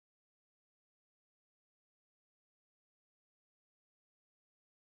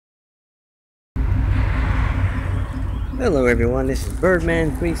Hello everyone, this is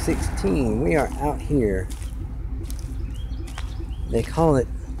Birdman 316. We are out here. They call it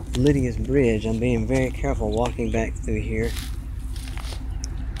Lydia's Bridge. I'm being very careful walking back through here.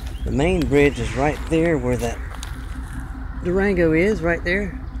 The main bridge is right there where that Durango is, right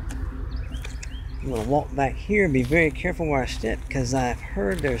there. I'm going to walk back here and be very careful where I step because I've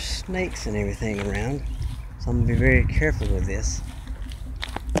heard there's snakes and everything around. So I'm going to be very careful with this.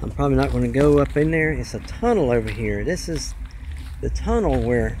 I'm probably not going to go up in there. It's a tunnel over here. This is the tunnel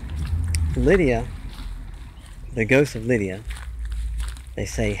where Lydia, the ghost of Lydia, they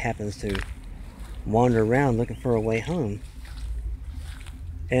say happens to wander around looking for a way home.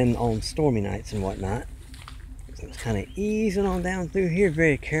 And on stormy nights and whatnot. So it's kind of easing on down through here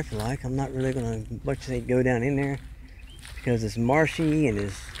very careful like. I'm not really going to much say go down in there because it's marshy and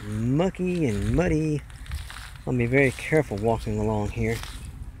it's mucky and muddy. I'll be very careful walking along here.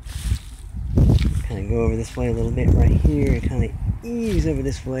 Kind of go over this way a little bit right here and kind of ease over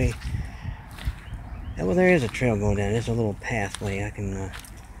this way. Well, there is a trail going down. There's a little pathway. I can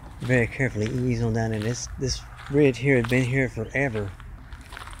very carefully ease on down in this bridge here. Has been here forever.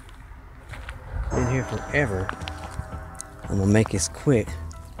 Been here forever. I'm gonna make this quick.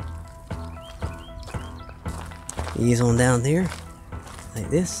 Ease on down there like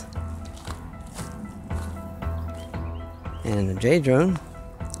this. And the J drone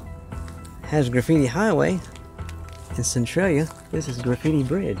has Graffiti Highway in Centralia. This is Graffiti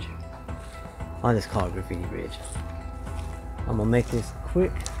Bridge. I'll just call it Graffiti Bridge. I'm gonna make this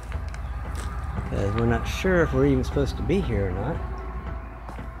quick because we're not sure if we're even supposed to be here or not.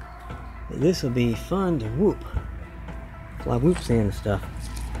 But this will be fun to whoop. Fly whoops in and stuff.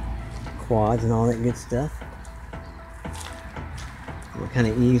 Quads and all that good stuff. We'll kind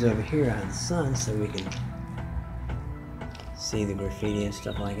of ease over here out of the sun so we can see the graffiti and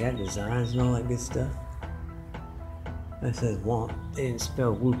stuff like that, designs and all that good stuff. That says want. They didn't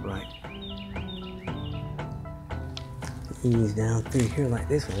spell whoop right. Ease down through here like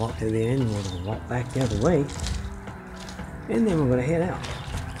this. We'll walk to the end and we'll walk back the other way. And then we're going to head out.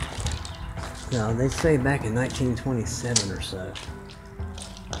 Now, they say back in 1927 or so,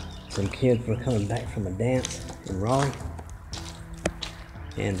 some kids were coming back from a dance in Raleigh.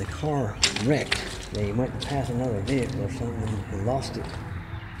 And the car wrecked. They went to pass another vehicle or something and lost it.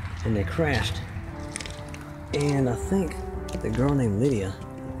 And they crashed. And I think the girl named Lydia,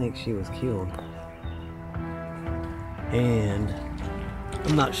 I think she was killed. And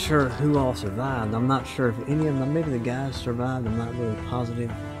I'm not sure who all survived. I'm not sure if any of them, maybe the guys survived. I'm not really positive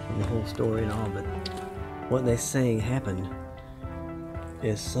of the whole story and all, but what they say happened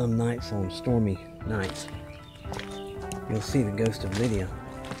is some nights on stormy nights, you'll see the ghost of Lydia.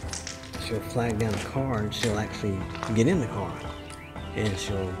 She'll flag down a car and she'll actually get in the car and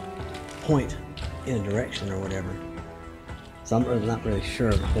she'll point in a direction or whatever. So I'm not really sure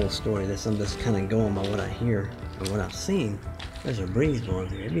of the whole story. I'm just kind of going by what I hear and what I've seen. There's a breeze blowing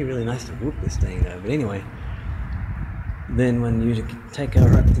through. It'd be really nice to whoop this thing though. But anyway, then when you take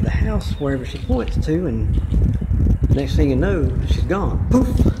her up to the house wherever she points to, and next thing you know, she's gone.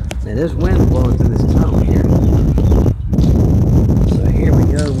 Poof! Now there's wind blowing through this tunnel here. Here we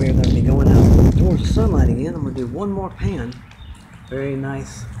go, we're going to be going out towards the sunlight again. I'm going to do one more pan. Very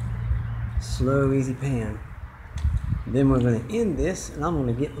nice, slow, easy pan. Then we're going to end this, and I'm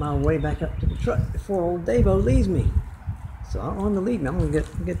going to get my way back up to the truck before old Davo leaves me. So I'm on the lead, and I'm going to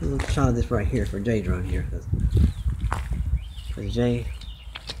get a little shot of this right here for J drone here. Because Jay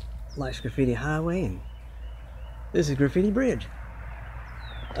likes Graffiti Highway, and this is Graffiti Bridge.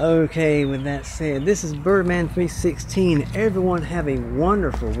 Okay, with that said, this is Birdman 316. Everyone have a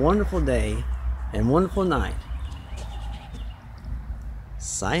wonderful, wonderful day and wonderful night.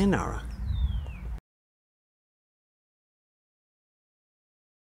 Sayonara.